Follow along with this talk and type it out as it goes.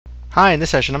Hi, in this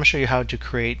session I'm going to show you how to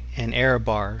create an error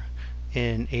bar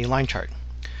in a line chart.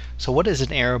 So what is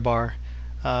an error bar?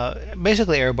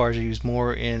 Basically error bars are used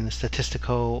more in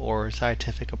statistical or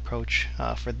scientific approach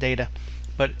for data,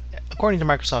 but according to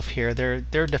Microsoft here,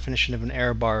 their definition of an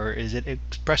error bar is it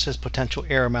expresses potential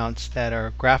error amounts that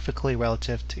are graphically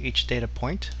relative to each data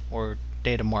point or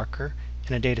data marker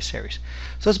in a data series.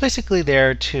 So it's basically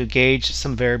there to gauge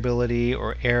some variability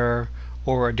or error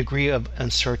or a degree of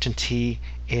uncertainty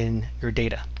in your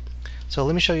data. So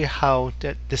let me show you how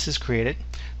this is created.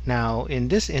 Now in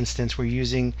this instance we're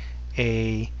using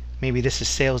maybe this is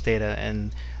sales data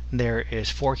and there is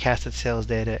forecasted sales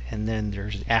data and then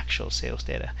there's actual sales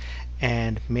data,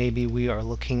 and maybe we are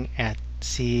looking at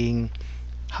seeing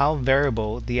how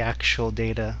variable the actual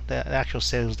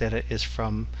sales data is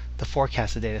from the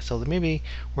forecasted data. So maybe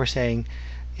we're saying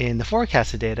in the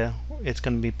forecasted data it's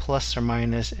going to be plus or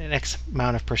minus an X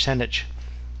amount of percentage.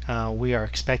 We are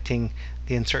expecting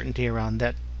the uncertainty around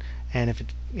that, and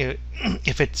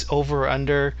if it's over or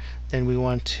under, then we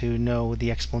want to know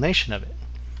the explanation of it.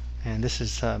 And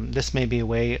this may be a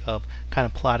way of kind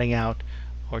of plotting out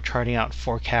or charting out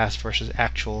forecasts versus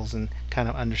actuals and kind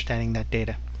of understanding that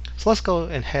data. So let's go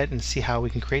ahead and see how we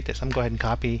can create this. I'm going to go ahead and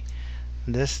copy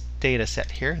this data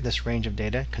set here, this range of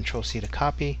data, Control C to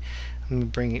copy. I'm going to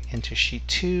bring it into sheet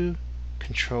 2,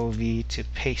 Control V to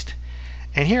paste.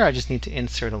 And here I just need to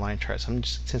insert a line chart. So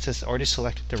since it's already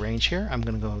selected the range here, I'm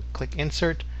going to go click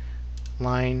Insert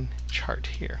Line Chart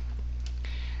here.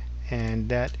 And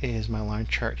that is my line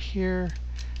chart here.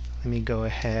 Let me go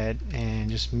ahead and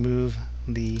just move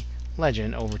the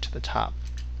legend over to the top.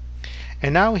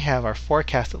 And now we have our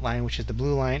forecasted line, which is the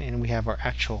blue line, and we have our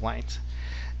actual lines.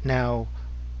 Now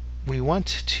we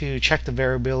want to check the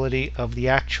variability of the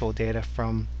actual data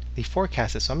from the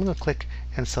forecasted. So I'm going to click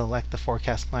and select the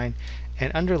forecast line,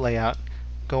 and under layout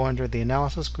go under the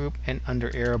analysis group and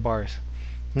under error bars.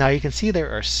 Now you can see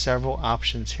there are several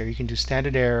options here. You can do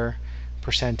standard error,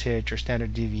 percentage, or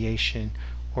standard deviation,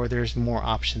 or there's more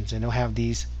options, and you'll have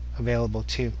these available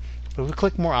too. But if we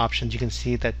click more options, you can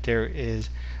see that there is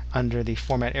under the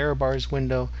format error bars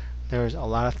window, there's a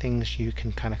lot of things you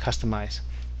can kind of customize.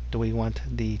 Do we want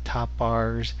the top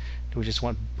bars? Do we just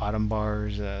want bottom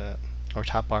bars or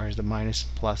top bars, the minus,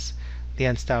 plus? The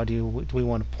end style, do we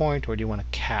want a point or do you want a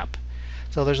cap?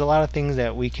 So there's a lot of things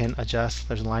that we can adjust.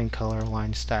 There's line color,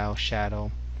 line style,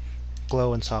 shadow,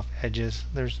 glow and soft edges.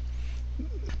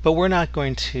 But we're not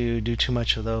going to do too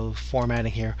much of those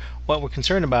formatting here. What we're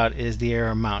concerned about is the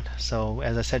error amount. So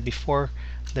as I said before,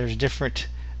 there's different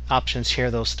options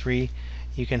here, those three.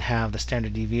 You can have the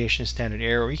standard deviation, standard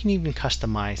error, or you can even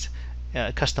customize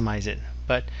it.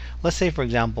 But let's say, for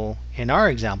example, in our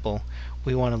example,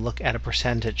 we want to look at a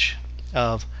percentage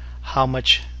of how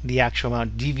much the actual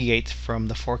amount deviates from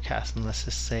the forecast. And let's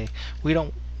just say we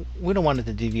don't want it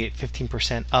to deviate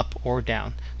 15% up or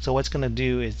down. So what's going to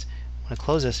do is, when I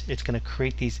close this, it's going to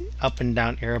create these up and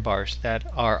down error bars that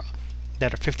are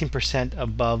 15%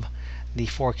 above the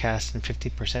forecast and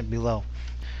 15% below.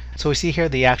 So we see here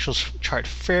the actual chart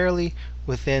fairly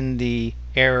within the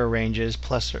error ranges,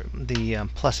 plus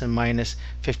and minus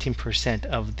 15%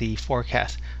 of the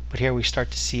forecast. But here we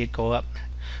start to see it go up.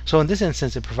 So in this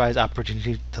instance, it provides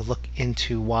opportunity to look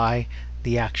into why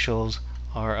the actuals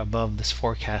are above this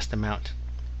forecast amount,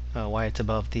 why it's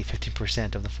above the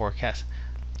 15% of the forecast.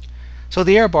 So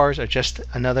the error bars are just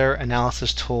another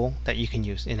analysis tool that you can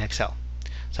use in Excel.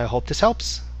 So I hope this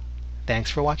helps.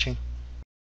 Thanks for watching.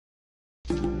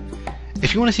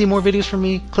 If you want to see more videos from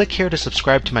me, click here to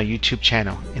subscribe to my YouTube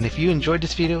channel. And if you enjoyed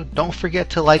this video, don't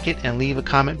forget to like it and leave a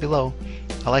comment below.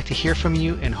 I'd like to hear from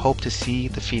you and hope to see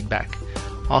the feedback.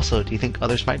 Also, do you think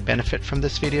others might benefit from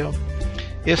this video?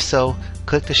 If so,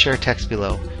 click the share text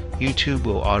below. YouTube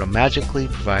will automatically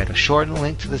provide a shortened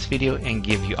link to this video and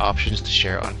give you options to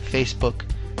share on Facebook,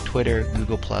 Twitter,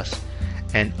 Google+,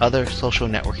 and other social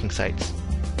networking sites.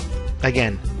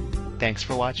 Again, thanks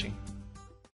for watching.